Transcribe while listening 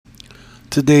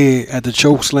Today at the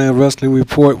Chokeslam Wrestling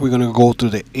Report, we're going to go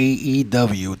through the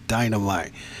AEW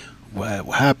Dynamite. What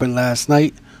happened last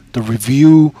night, the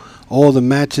review, all the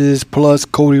matches, plus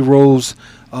Cody Rhodes'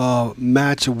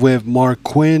 match with Mark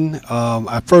Quinn.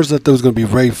 At first I thought it was going to be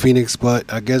Rey Fenix,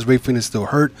 but I guess Rey Fenix still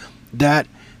hurt. That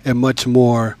and much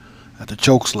more at the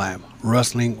Chokeslam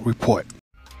Wrestling Report.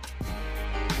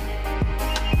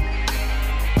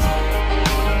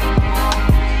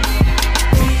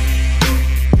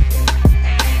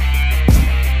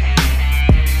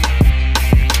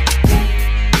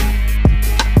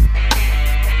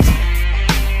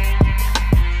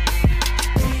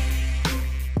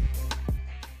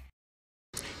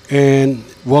 And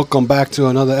welcome back to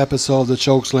another episode of the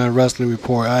Chokeslam Wrestling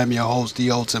Report. I am your host, the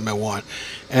Ultimate One.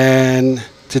 And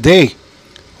today,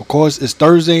 of course, it's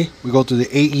Thursday. We go to the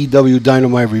AEW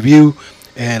Dynamite review.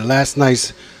 And last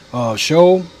night's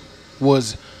show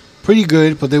was pretty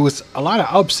good, but there was a lot of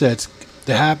upsets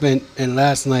that happened in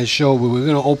last night's show. But we're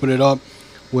going to open it up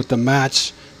with the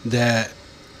match that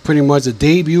pretty much the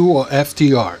debut of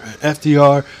FTR.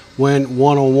 FTR went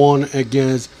one-on-one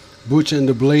against Butcher and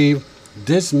the Blade.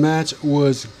 This match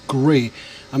was great.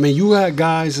 I mean, you had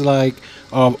guys like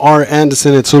R.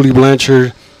 Anderson and Tully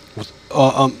Blanchard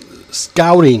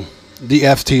scouting the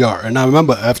FTR. And I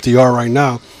remember FTR right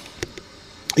now,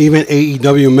 even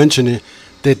AEW mentioning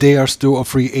that they are still a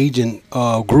free agent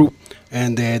group.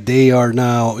 And that they are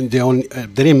now, they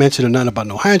didn't mention nothing about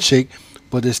no handshake,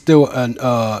 but they're still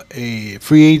a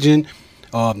free agent.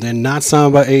 They're not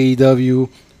signed by AEW,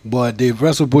 but they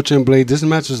wrestled Butcher and Blade. This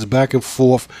match was back and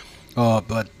forth.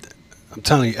 But I'm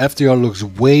telling you, FTR looks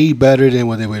way better than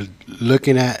what they were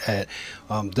looking at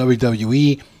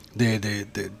WWE. They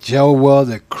gel well,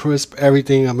 they're crisp,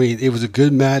 everything. I mean, it was a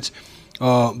good match.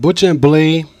 Butcher and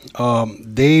Blade,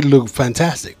 they look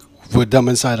fantastic with them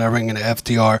inside the ring in the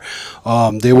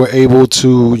FTR. They were able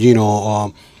to,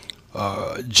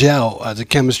 gel as a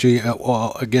chemistry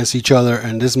against each other,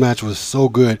 and this match was so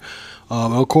good.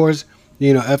 Of course,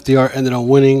 FTR ended up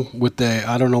winning with the,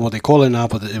 I don't know what they call it now,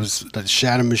 but it was the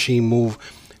Shatter Machine move,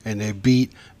 and they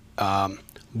beat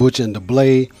Butcher and the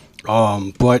Blade.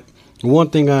 But one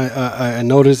thing I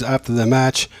noticed after the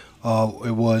match,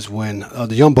 it was when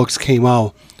the Young Bucks came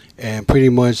out, and pretty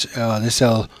much they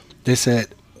said,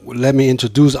 let me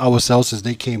introduce ourselves, since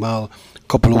they came out a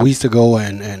couple of weeks ago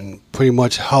and pretty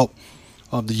much helped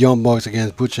the Young Bucks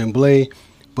against Butcher and Blade.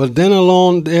 But then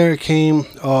along there came,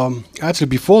 actually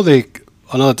before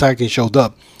another tag team showed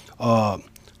up,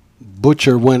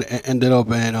 Butcher ended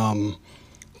up and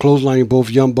clotheslining both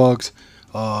Young Bucks.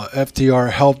 FTR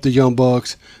helped the Young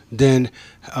Bucks. Then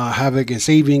Havoc and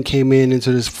Sabian came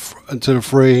into the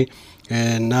fray,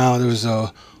 and now there's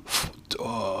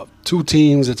two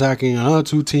teams attacking another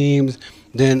two teams.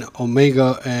 Then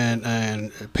Omega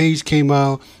and Page came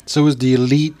out. So it was the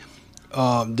Elite.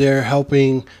 They're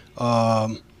helping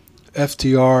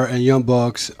FTR and Young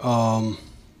Bucks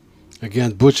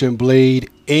against Butcher and Blade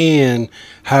and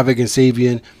Havoc and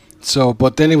Sabian. So,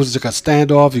 but then it was like a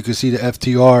standoff. You could see the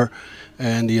FTR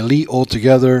and the Elite all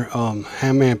together.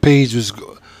 Hangman Page was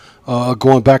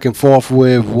going back and forth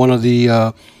with one of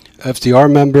the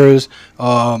FTR members.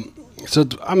 So,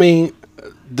 I mean,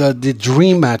 the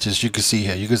dream matches you could see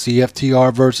here. You could see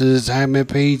FTR versus Hangman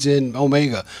Page and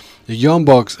Omega. The Young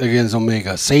Bucks against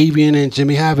Omega. Sabian and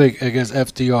Jimmy Havoc against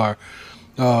FTR.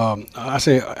 I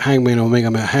say Hangman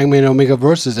Omega, man. Hangman Omega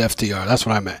versus FTR. That's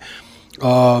what I meant.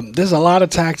 There's a lot of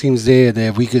tag teams there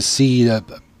that we could see that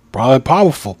probably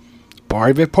powerful.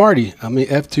 Private Party. I mean,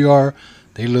 FTR,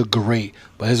 they look great.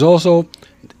 But there's also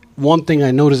one thing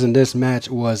I noticed in this match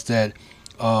was that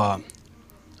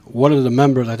one of the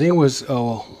members, I think it was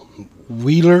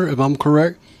Wheeler, if I'm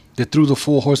correct, they threw the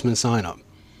Four Horsemen sign up.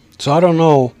 So I don't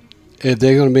know if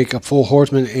they're going to make a Four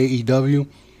Horsemen AEW.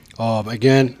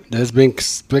 Again, there's been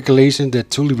speculation that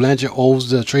Tully Blanchard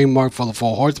owns the trademark for the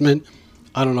Four Horsemen.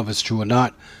 I don't know if it's true or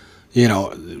not.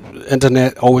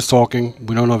 Internet always talking.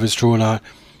 We don't know if it's true or not.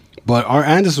 But R.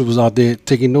 Anderson was out there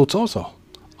taking notes also.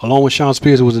 Along with Sean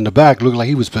Spears, who was in the back, looked like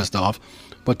he was pissed off.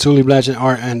 But Tully Blanchard and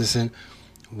R. Anderson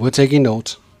were taking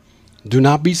notes. Do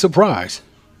not be surprised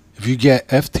if you get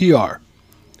FTR,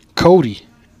 Cody,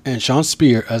 and Sean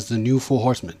Spears as the new Four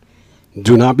Horsemen.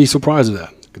 Do not be surprised with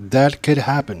that. That could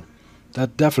happen.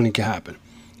 That definitely could happen.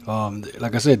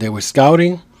 Like I said, they were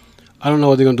scouting. I don't know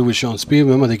what they're going to do with Sean Spears.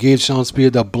 Remember, they gave Sean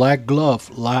Spears the black glove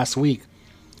last week.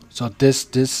 So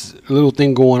this little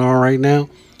thing going on right now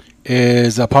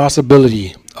is a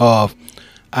possibility of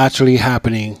actually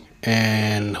happening.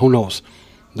 And who knows?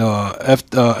 The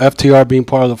FTR being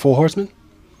part of the Four Horsemen.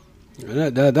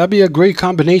 That'd be a great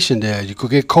combination there. You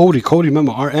could get Cody. Cody,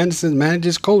 remember, R. Anderson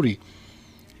manages Cody.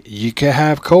 you can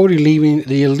have Cody leaving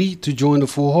the Elite to join the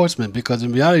Four Horsemen, because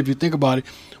in reality, if you think about it,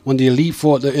 when the Elite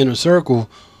fought the Inner Circle,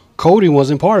 Cody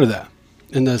wasn't part of that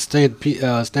in the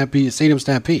Stadium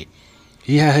Stampede.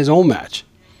 He had his own match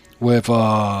with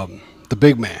the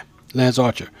big man, Lance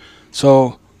Archer.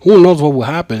 So who knows what will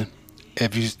happen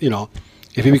if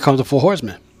if he becomes a Four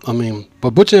Horseman. I mean,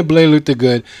 but Butcher and Blade looked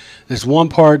good. There's one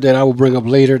part that I will bring up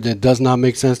later that does not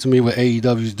make sense to me what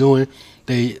AEW is doing.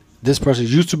 This person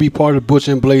used to be part of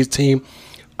Butcher and Blade's team.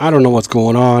 I don't know what's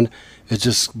going on. It's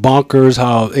just bonkers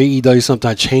how AEW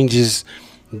sometimes changes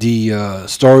the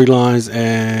storylines,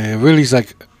 and really is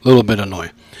like a little bit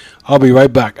annoying. I'll be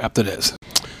right back after this.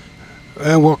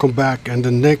 And welcome back. And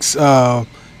the next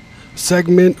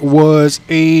segment was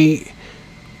a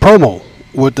promo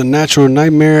with the Natural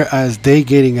Nightmare as they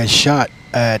getting a shot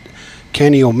at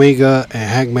Kenny Omega and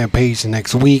Hangman Page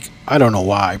next week. I don't know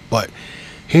why, but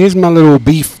here's my little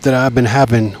beef that I've been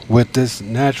having with this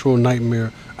Natural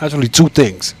Nightmare. Actually, two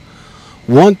things.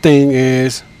 One thing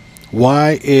is,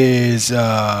 why is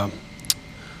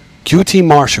QT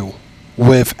Marshall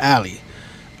with Allie?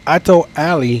 I thought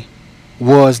Allie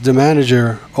was the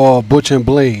manager of Butch and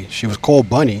Blade. She was called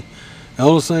Bunny. And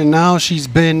all of a sudden now she's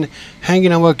been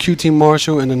hanging out with QT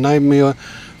Marshall and the Nightmare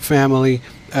family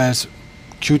as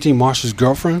QT Marshall's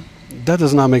girlfriend. That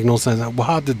does not make no sense. Well,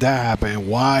 how did that happen?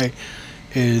 Why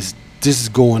is this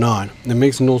going on? It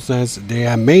makes no sense. They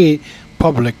have made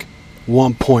public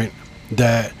one point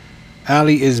that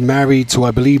Allie is married to,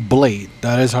 I believe, Blade.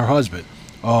 That is her husband.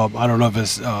 I don't know if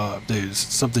it's there's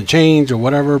something changed or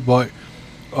whatever, but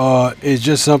it's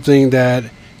just something that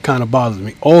kind of bothers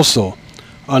me. Also,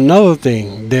 another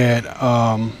thing that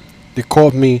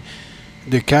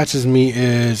that catches me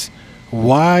is,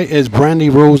 why is Brandy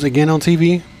Rose again on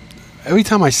TV? Every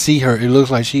time I see her, it looks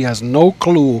like she has no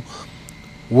clue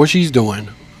what she's doing.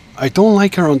 I don't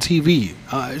like her on TV.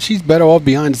 She's better off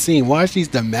behind the scene. Why she's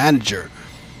the manager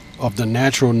of the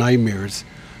Natural Nightmares?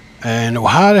 And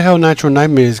how the hell Natural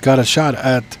Nightmares got a shot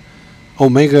at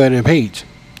Omega and Page,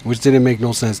 which didn't make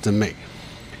no sense to me.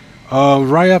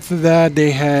 Right after that,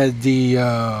 they had the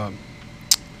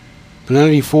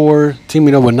Penalty 4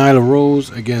 teaming up with Nyla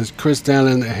Rose against Chris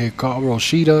Stanley and Hikaru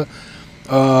Shida.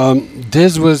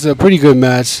 This was a pretty good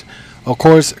match. Of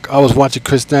course, I was watching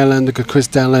Chris Stanley because Chris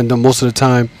Stanley, most of the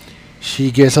time,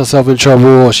 she gets herself in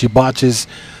trouble or she botches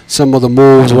some of the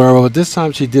moves, whatever. But this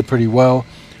time, she did pretty well.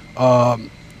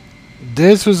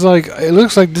 This was like, it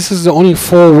looks like this is the only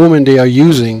 4 women they are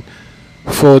using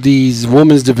for these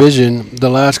women's division the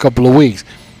last couple of weeks.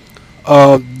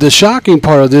 The shocking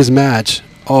part of this match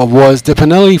was the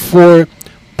Penalty 4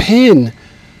 pin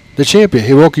the champion,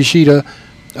 Hiroki Shida.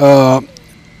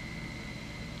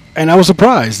 And I was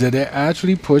surprised that they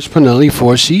actually pushed Penalty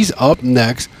 4. She's up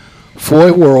next for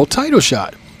a world title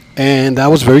shot. And that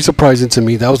was very surprising to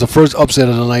me. That was the first upset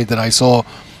of the night that I saw,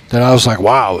 that I was like,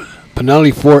 wow,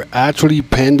 Penalty 4 actually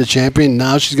pinned the champion.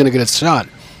 Now she's going to get a shot.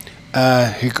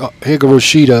 Hikaru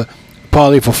Shida,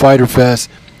 probably for Fyter Fest,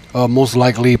 most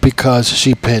likely because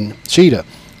she pinned Shida.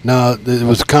 Now, it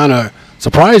was kind of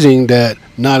surprising that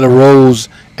Nyla Rose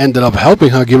ended up helping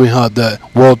her, giving her the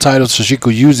world title so she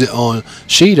could use it on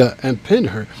Shida and pin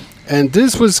her. And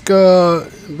this was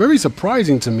very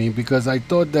surprising to me, because I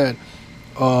thought that,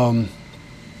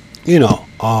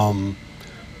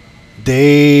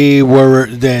 they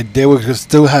would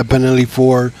still have Penalty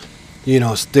 4,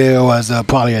 still as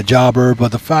probably a jobber.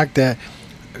 But the fact that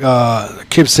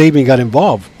Kip Sabian got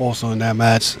involved also in that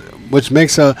match, which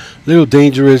makes her a little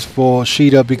dangerous for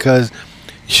Shida, because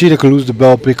Shida could lose the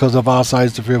belt because of outside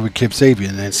interference with Kip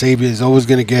Sabian, and Sabian is always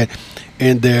going to get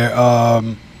in there.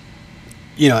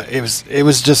 It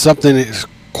was just something that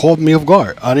caught me off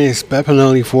guard. I didn't expect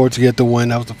Penalty 4 to get the win.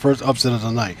 That was the first upset of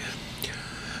the night.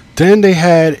 Then they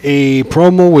had a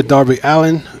promo with Darby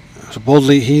Allin.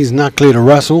 Supposedly he's not clear to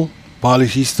wrestle. Probably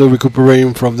he's still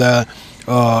recuperating from the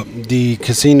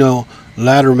casino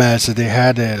ladder match that they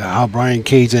had, that how Brian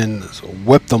Cage and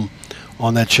whipped him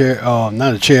on that chair,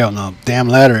 not a chair, on a damn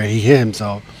ladder, and he hit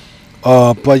himself.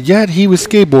 But yet he was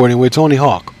skateboarding with Tony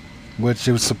Hawk, which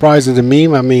was surprising to me.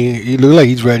 I mean, he looked like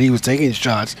he's ready. He was taking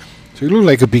shots, so he looked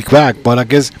like he could be back. But I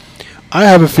guess I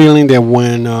have a feeling that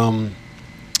when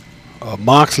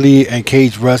Moxley and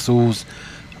Cage wrestles,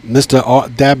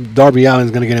 Darby Allin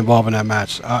is going to get involved in that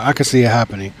match. I can see it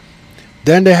happening.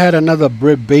 Then they had another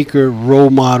Britt Baker role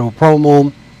model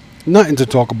promo. Nothing to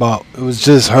talk about. It was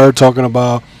just her talking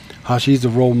about how she's the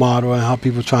role model and how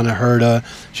people trying to hurt her.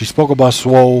 She spoke about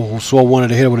Swole, who Swole wanted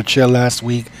to hit her with a chair last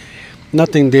week.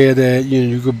 Nothing there that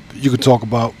you could talk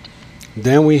about.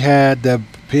 Then we had the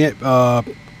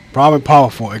Private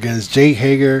Powerful against Jake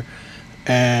Hager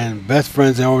and Best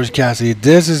Friends and Orange Cassidy.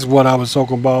 This is what I was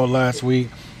talking about last week,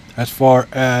 as far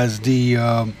as the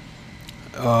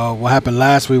what happened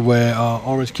last week, where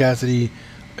Orange Cassidy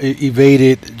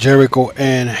evaded Jericho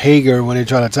and Hager when they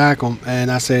tried to attack him, and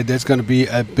I said there's going to be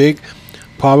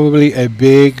probably a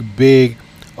big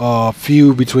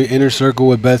feud between Inner Circle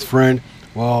with Best Friend.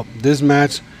 Well, this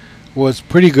match was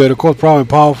pretty good. Of course, Proud and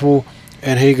Powerful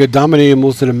and Hager dominated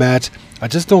most of the match. I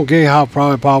just don't get how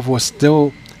Proud and Powerful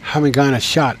still haven't gotten a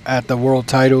shot at the world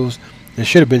titles. They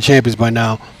should have been champions by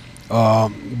now.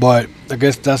 But I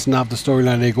guess that's not the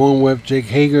storyline they're going with. Jake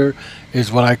Hager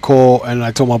is what I call, and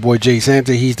I told my boy Jay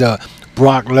Santa, he's the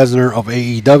Brock Lesnar of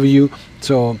AEW.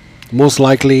 So most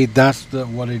likely that's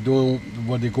what they're doing,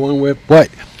 what they're going with. But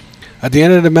at the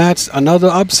end of the match, another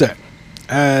upset,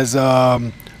 as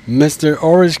Mr.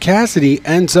 Orange Cassidy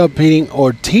ends up beating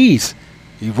Ortiz.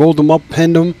 He rolled him up,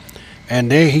 pinned him,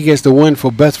 and there he gets the win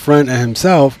for Best Friend and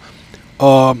himself.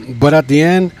 But at the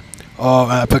end,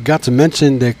 I forgot to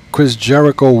mention that Chris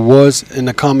Jericho was in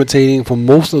the commentating for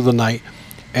most of the night,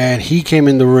 and he came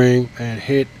in the ring and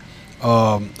hit,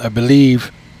 I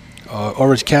believe,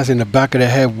 Orange Cassidy in the back of the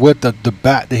head with the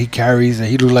bat that he carries, and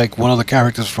he looked like one of the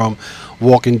characters from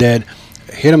Walking Dead.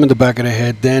 Hit him in the back of the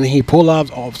head. Then he pulled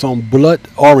out some blood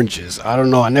oranges. I don't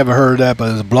know, I never heard of that,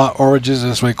 but it's blood oranges,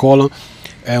 that's what they call them.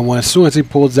 And as soon as he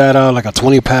pulls that out, like a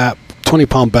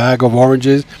 20-pound bag of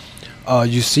oranges,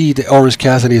 you see the Orange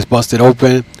Cassidy is busted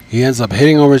open. He ends up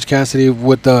hitting Orange Cassidy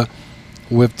with the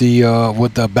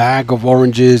bag of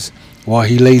oranges while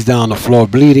he lays down on the floor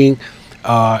bleeding.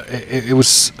 It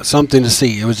was something to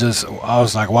see. It was just, I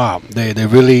was like, wow, they're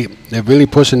really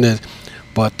pushing this.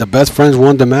 But the Best Friends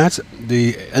won the match.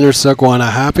 The Inner Circle are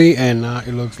not happy, and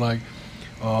it looks like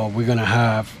we're gonna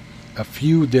have a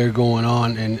feud there going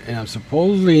on, and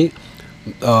supposedly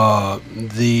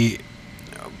the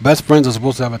Best Friends are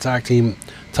supposed to have a tag team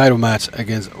title match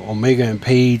against Omega and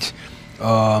Page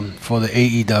for the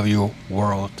AEW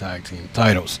World Tag Team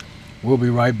titles. We'll be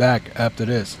right back after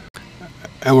this.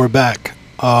 And we're back.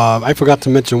 I forgot to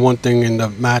mention one thing in the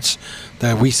match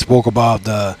that we spoke about,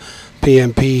 the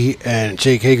PMP and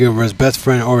Jake Hager versus Best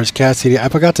Friend Orange Cassidy. I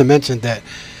forgot to mention that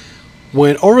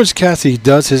when Orange Cassidy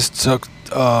does his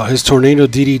tornado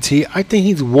DDT, I think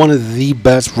he's one of the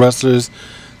best wrestlers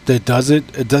that does it.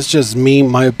 That's just me,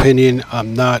 my opinion.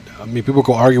 People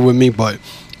can argue with me, but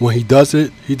when he does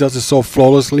it so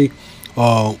flawlessly.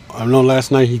 I know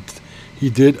last night he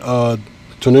did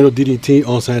tornado DDT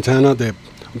on Santana. That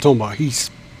I'm talking about, he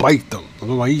spiked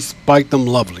them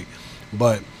lovely.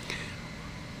 But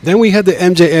then we had the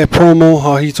MJF promo,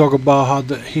 how he talked about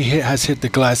how he has hit the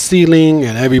glass ceiling,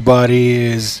 and everybody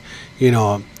is,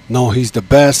 know he's the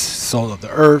best soul of the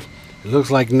earth. It looks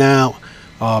like now,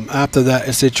 after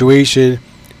that situation,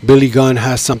 Billy Gunn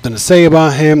has something to say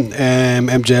about him, and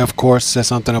MJF, of course, says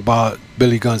something about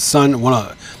Billy Gunn's son. One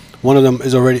of them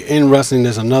is already in wrestling.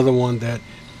 There's another one that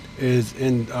is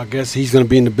in, I guess he's going to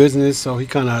be in the business, so he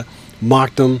kind of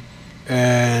mocked him.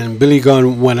 And Billy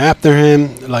Gunn went after him,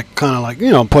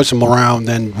 pushed him around.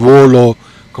 Then Warlow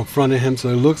confronted him. So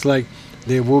it looks like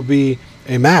there will be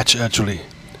a match, actually.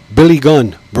 Billy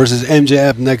Gunn versus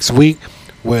MJF next week,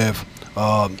 with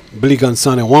Billy Gunn's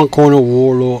son in one corner,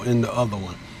 Warlow in the other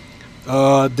one.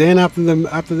 Then after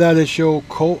that, they showed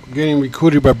Colt getting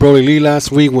recruited by Brody Lee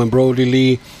last week, when Brody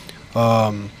Lee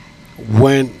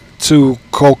went to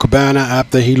Colt Cabana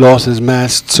after he lost his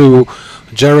match to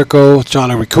Jericho, trying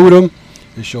to recruit him.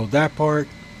 They showed that part,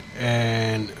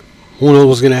 and who knows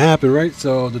what's going to happen, right?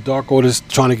 So the Dark Order is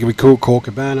trying to recruit Colt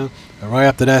Cabana. And right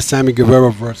after that, Sammy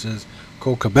Guevara versus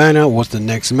Colt Cabana was the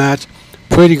next match.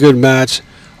 Pretty good match.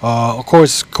 Of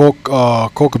course, Colt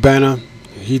Cabana,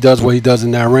 he does what he does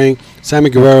in that ring. Sammy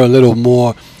Guevara a little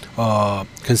more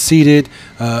conceited,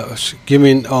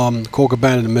 giving Colt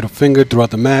Cabana the middle finger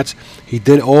throughout the match. He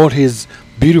did all his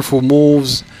beautiful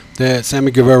moves that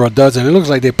Sammy Guevara does, and it looks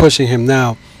like they're pushing him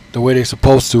now the way they're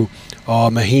supposed to.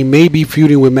 And he may be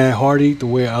feuding with Matt Hardy, the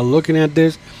way I'm looking at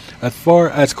this. As far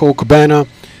as Colt Cabana,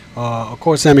 of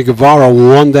course, Sammy Guevara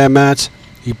won that match.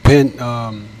 He pinned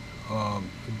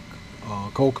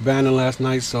Colt Cabana last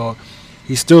night, so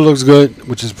he still looks good,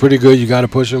 which is pretty good. You got to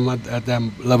push him at that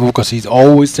level, because he's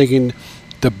always taking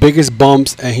the biggest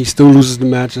bumps, and he still loses the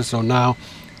matches. So now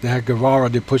they had Guevara,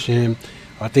 they're pushing him.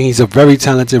 I think he's a very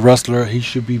talented wrestler. He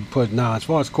should be put now. As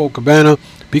far as Colt Cabana,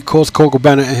 because Colt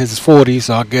Cabana in his 40s,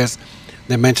 so I guess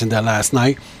they mentioned that last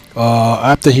night.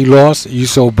 After he lost, you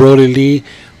saw Brody Lee,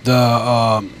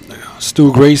 the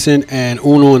Stu Grayson, and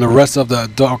Uno, and the rest of the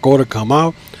Dark Order come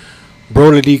out.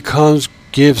 Brody Lee comes,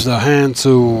 gives a hand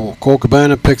to Colt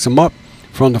Cabana, picks him up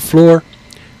from the floor.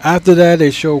 After that, they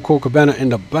show Colt Cabana in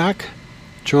the back,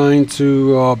 trying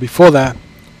to before that.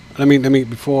 Let me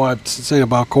before I say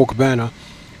about Cole Cabana.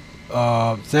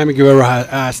 Sammy Guevara had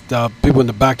asked people in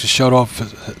the back to shut off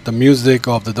the music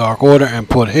of the Dark Order and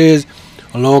put his.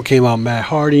 Along came out Matt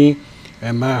Hardy,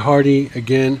 and Matt Hardy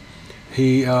again.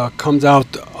 He comes out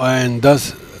and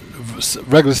does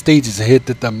regular stages hit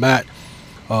that the Matt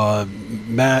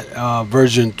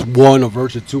version 1 or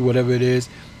version 2, whatever it is.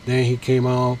 Then he came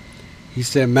out. He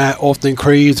said Matt often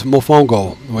craves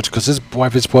mofongo, which because his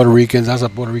wife is Puerto Rican, that's a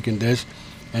Puerto Rican dish.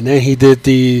 And then he did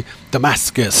the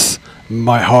Damascus,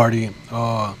 Matt Hardy,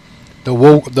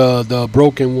 the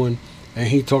broken one, and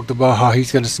he talked about how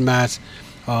he's gonna smash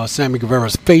Sammy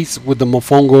Guevara's face with the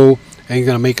mofongo, and he's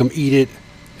gonna make him eat it.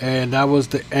 And that was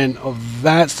the end of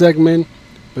that segment.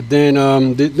 But then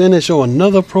they show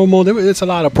another promo. It's a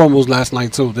lot of promos last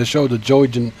night too. They showed the Joey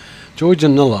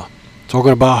Janela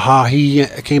talking about how he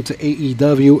came to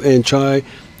AEW and tried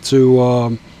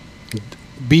to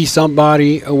be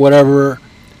somebody or whatever.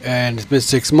 And it's been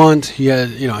 6 months. He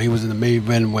was in the main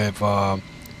event with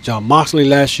John Moxley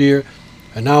last year,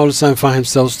 and now all of a sudden find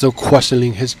himself still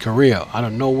questioning his career out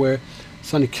of nowhere.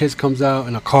 Sonny Kiss comes out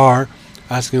in a car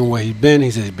asking him where he's been.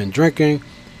 He says he's been drinking.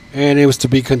 And it was to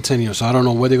be continued. So I don't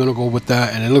know where they're going to go with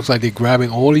that. And it looks like they're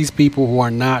grabbing all these people who are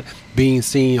not being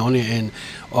seen only in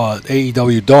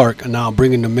AEW Dark and now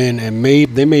bringing them in. And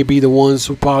they may be the ones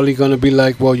who probably going to be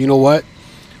like, well, you know what?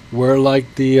 We're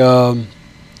like the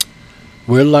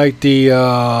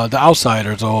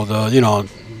outsiders or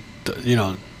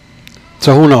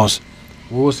So who knows?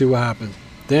 We'll see what happens.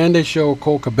 Then they show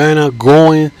Cole Cabana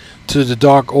going to the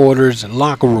Dark Order's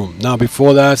locker room. Now,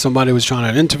 before that, somebody was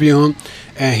trying to interview him,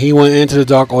 and he went into the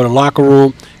Dark Order locker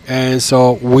room, and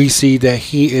so we see that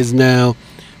he is now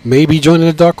maybe joining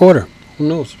the Dark Order. Who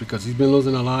knows? Because he's been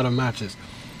losing a lot of matches.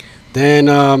 Then,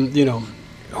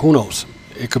 who knows?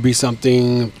 It could be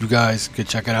something you guys could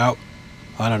check it out.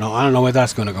 I don't know where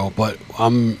that's going to go, but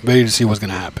I'm ready to see what's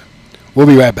going to happen. We'll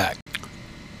be right back.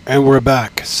 And we're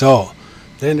back. So,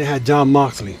 then they had John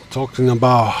Moxley talking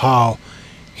about how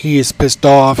he is pissed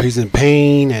off, he's in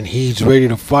pain, and he's ready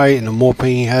to fight. And the more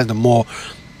pain he has, the more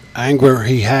anger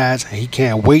he has. And he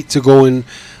can't wait to going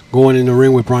in the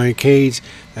ring with Brian Cage.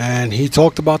 And he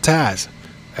talked about Taz.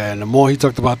 And the more he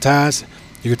talked about Taz,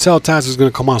 you could tell Taz was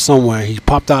going to come out somewhere. He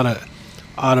popped out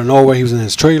of nowhere. He was in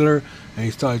his trailer, and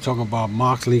he started talking about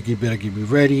Moxley. You better get me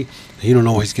ready. He don't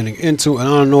know what he's getting into. And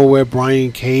out of nowhere,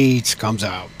 Brian Cage comes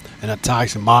out and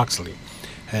attacks Moxley.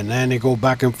 And then they go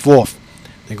back and forth.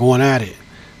 They're going at it.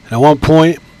 And at one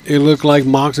point, it looked like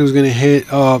Moxley was going to hit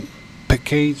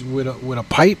Cage with a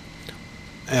pipe,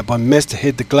 but missed to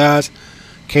hit the glass.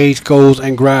 Cage goes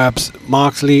and grabs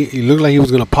Moxley. He looked like he was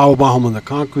going to powerbomb him on the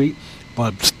concrete,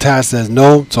 but Taz says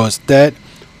no. So instead,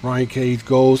 Brian Cage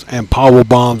goes and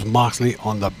powerbombs Moxley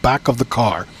on the back of the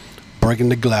car, breaking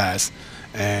the glass.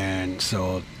 And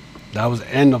so that was the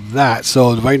end of that.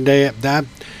 So right there,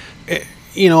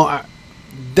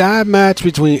 that match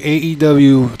between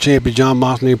AEW champion John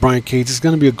Moxley and Brian Cage is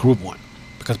going to be a group one,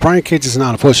 because Brian Cage is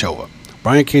not a pushover.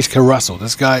 Brian Cage can wrestle.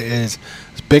 This guy is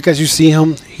as big as you see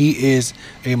him. He is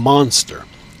a monster,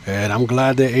 and I'm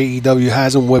glad that AEW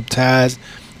has him with Taz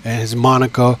and his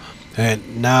moniker.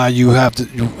 And now you have to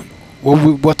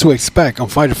what to expect on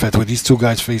Fyter Fest when these two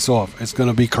guys face off. It's going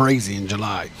to be crazy in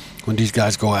July when these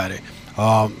guys go at it.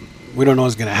 We don't know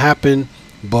what's going to happen,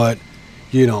 but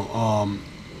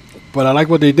but I like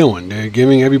what they're doing. They're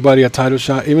giving everybody a title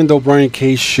shot, even though Brian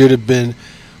Cage should have been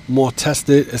more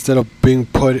tested instead of being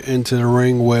put into the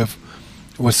ring with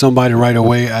somebody right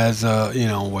away. As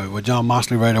with John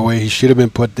Moxley right away, he should have been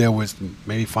put there with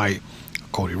maybe fight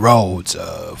Cody Rhodes,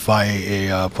 fight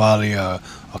probably a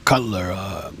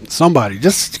Cutler, somebody,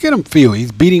 just to get him feel.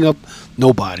 He's beating up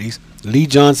nobodies. Lee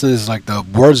Johnson is like the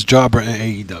worst jobber in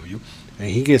AEW, and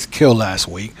he gets killed last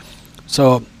week.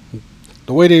 So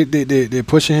the way they're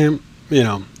pushing him,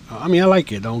 I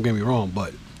like it. Don't get me wrong,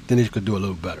 but then they could do a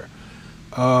little better.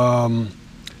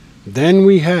 Then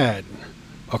we had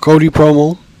a Cody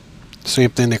promo.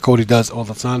 Same thing that Cody does all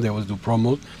the time. They always do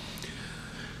promos.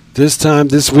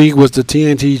 This week was the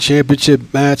TNT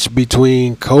Championship match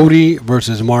between Cody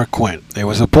versus Mark Quinn. It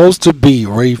was supposed to be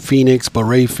Rey Fenix, but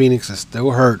Rey Fenix is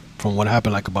still hurt from what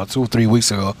happened like about 2 or 3 weeks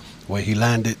ago where he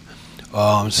landed.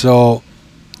 So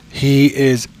he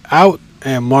is out,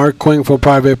 and Mark Quinn for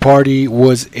Private Party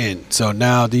was in. So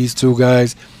now these two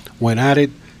guys went at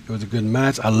it. It was a good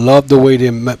match. I love the way they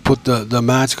put the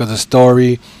match, because the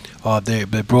story, they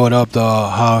brought up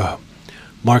how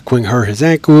Mark Quinn hurt his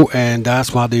ankle, and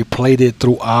that's why they played it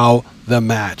throughout the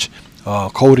match.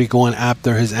 Cody going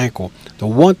after his ankle. The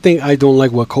one thing I don't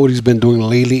like what Cody's been doing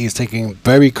lately is taking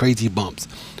very crazy bumps.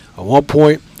 At one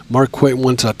point, Mark Quinn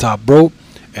went to the top rope,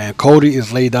 and Cody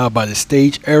is laid out by the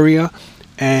stage area,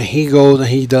 and he goes and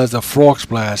he does a frog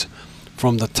splash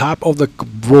from the top of the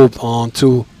rope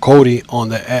onto Cody on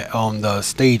the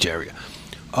stage area.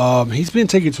 He's been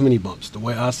taking too many bumps. The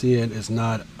way I see it is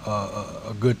not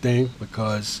a good thing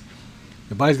because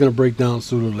the body's gonna break down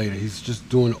sooner or later. He's just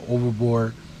doing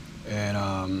overboard, and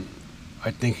I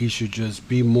think he should just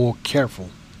be more careful.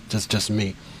 Just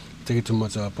me. Taking too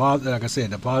much. Like I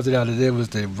said, the positive out of it was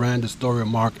they ran the story of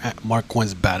Mark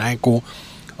Quinn's bad ankle.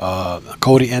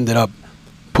 Cody ended up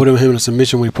putting him in a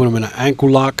submission when he put him in an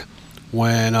ankle lock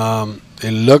when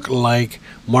it looked like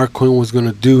Mark Quinn was going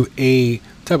to do a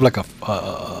type of like a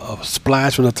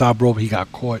splash from the top rope. He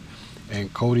got caught,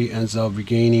 and Cody ends up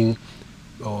retaining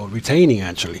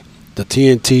actually the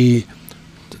TNT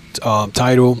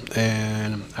title.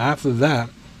 And after that,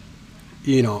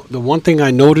 the one thing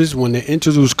I noticed when they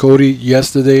introduced Cody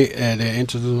yesterday, and they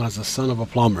introduced him as the son of a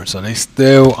plumber, so they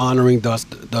still honoring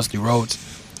Dusty Rhodes,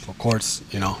 of course,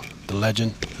 the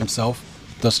legend himself,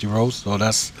 Dusty Rhodes. So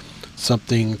that's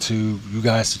something to you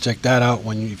guys to check that out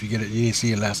if you get it. You didn't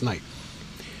see it last night.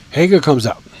 Hager comes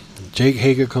out. Jake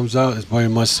Hager comes out. Is pretty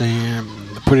much saying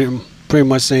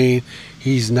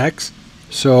he's next.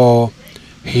 So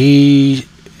he's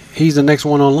the next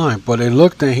one online. But it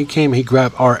looked and he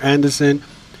grabbed R. Anderson,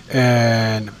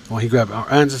 and when he grabbed R.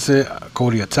 Anderson,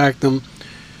 Cody attacked him.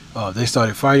 They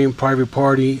started fighting. Private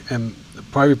Party and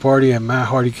Matt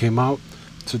Hardy came out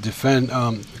to defend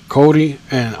Cody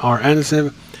and R.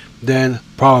 Anderson. Then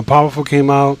Proud and Powerful came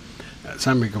out.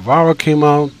 Sammy Guevara came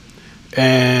out.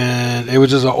 And it was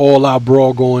just an all-out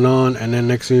brawl going on. And then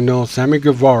next thing you know, Sammy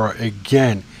Guevara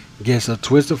again gets a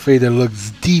twist of fate that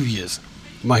looks devious.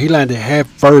 He landed head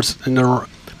first in the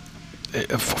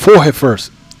forehead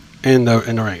first in the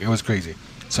ring. It was crazy.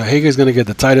 So Hager's gonna get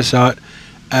the title shot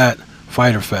at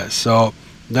Fyter Fest. So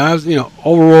that was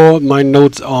overall my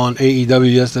notes on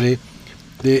AEW yesterday.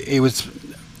 It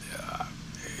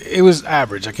was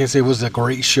average. I can't say it was a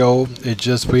great show. It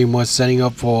just pretty much setting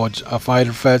up for a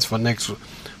Fyter Fest for next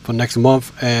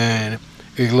month, and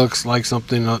it looks like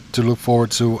something to look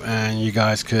forward to, and you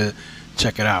guys could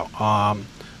check it out.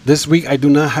 This week I do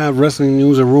not have wrestling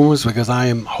news or rumors because I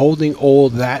am holding all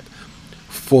that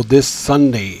for this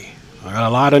Sunday. I got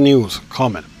a lot of news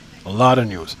coming. A lot of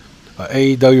news.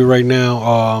 AEW right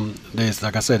now,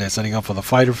 like I said, they're setting up for the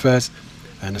Fyter Fest,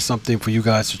 and it's something for you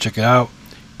guys to check it out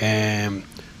and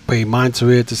pay mind to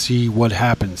it to see what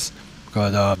happens,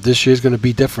 because this year's going to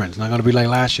be different. It's not going to be like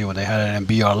last year when they had it in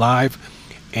BR Live,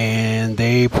 and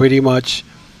they pretty much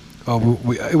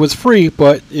it was free,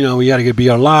 but we had to get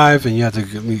BR Live, and you had to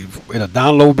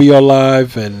download BR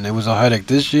Live, and it was a headache.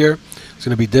 This year it's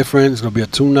going to be different. It's going to be a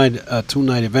two night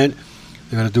event.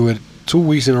 They're going to do it 2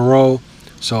 weeks in a row,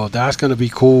 so that's going to be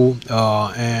cool,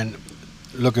 and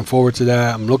looking forward to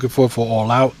that. I'm looking forward for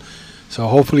All Out. So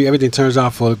hopefully everything turns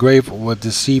out for the great with the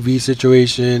CV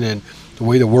situation and the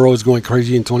way the world is going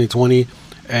crazy in 2020.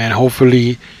 And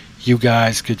hopefully you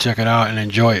guys could check it out and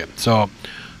enjoy it. So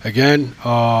again,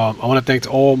 I want to thank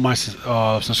all my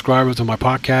subscribers to my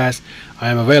podcast. I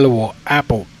am available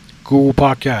Apple, Google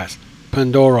Podcasts,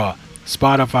 Pandora,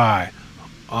 Spotify,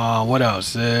 what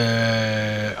else?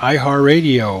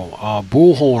 iHeartRadio,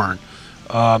 Bullhorn,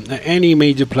 any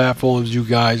major platforms you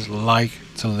guys like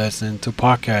to listen to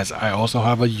podcasts. I also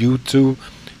have a YouTube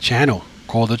channel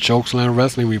called the Chokeslam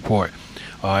Wrestling Report.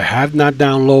 I have not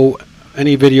downloaded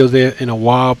any videos there in a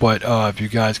while, but if you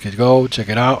guys could go check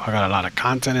it out, I got a lot of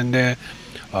content in there.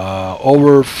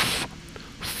 Over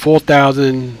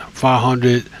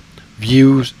 4,500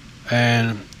 views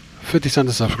and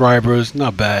 50-something subscribers.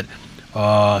 Not bad.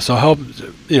 So help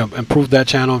improve that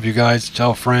channel. If you guys tell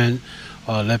a friend,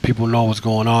 let people know what's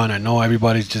going on. I know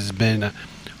everybody's just been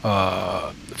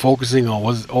focusing on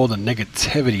all the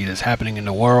negativity that's happening in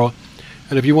the world,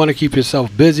 and if you want to keep yourself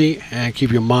busy and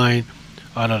keep your mind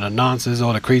out of the nonsense,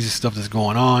 all the crazy stuff that's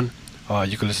going on,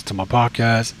 you can listen to my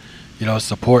podcast.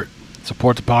 Support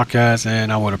the podcast,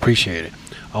 and I would appreciate it.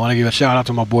 I want to give a shout out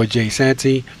to my boy Jay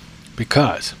Santee,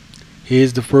 because he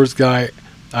is the first guy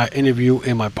I interview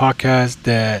in my podcast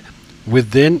that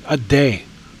within a day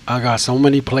I got so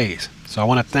many plays. So I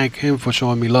want to thank him for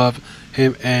showing me love.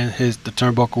 Him and the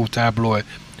Turnbuckle Tabloid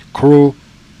crew.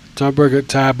 Turnbuckle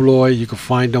Tabloid, you can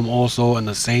find them also in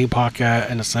the same podcast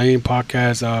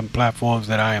platforms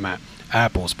that I am at.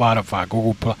 Apple, Spotify,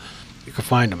 Google. You can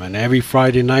find them. And every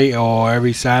Friday night or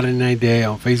every Saturday night there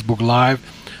on Facebook Live,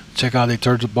 check out the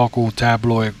Turnbuckle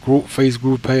Tabloid group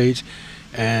Facebook page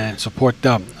and support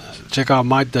them. Check out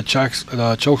the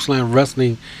Chokeslam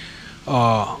Wrestling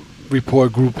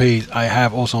Report group page I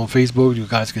have also on Facebook. You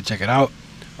guys can check it out.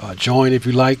 Join if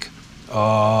you like.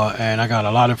 And I got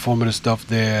a lot of informative stuff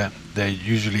there that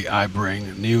usually I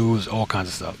bring news, all kinds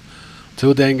of stuff.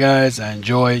 Till then, guys,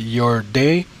 enjoy your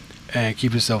day and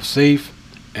keep yourself safe.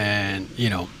 And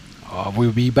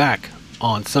we'll be back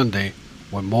on Sunday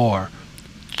with more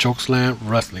Chokeslam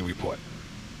Wrestling Report.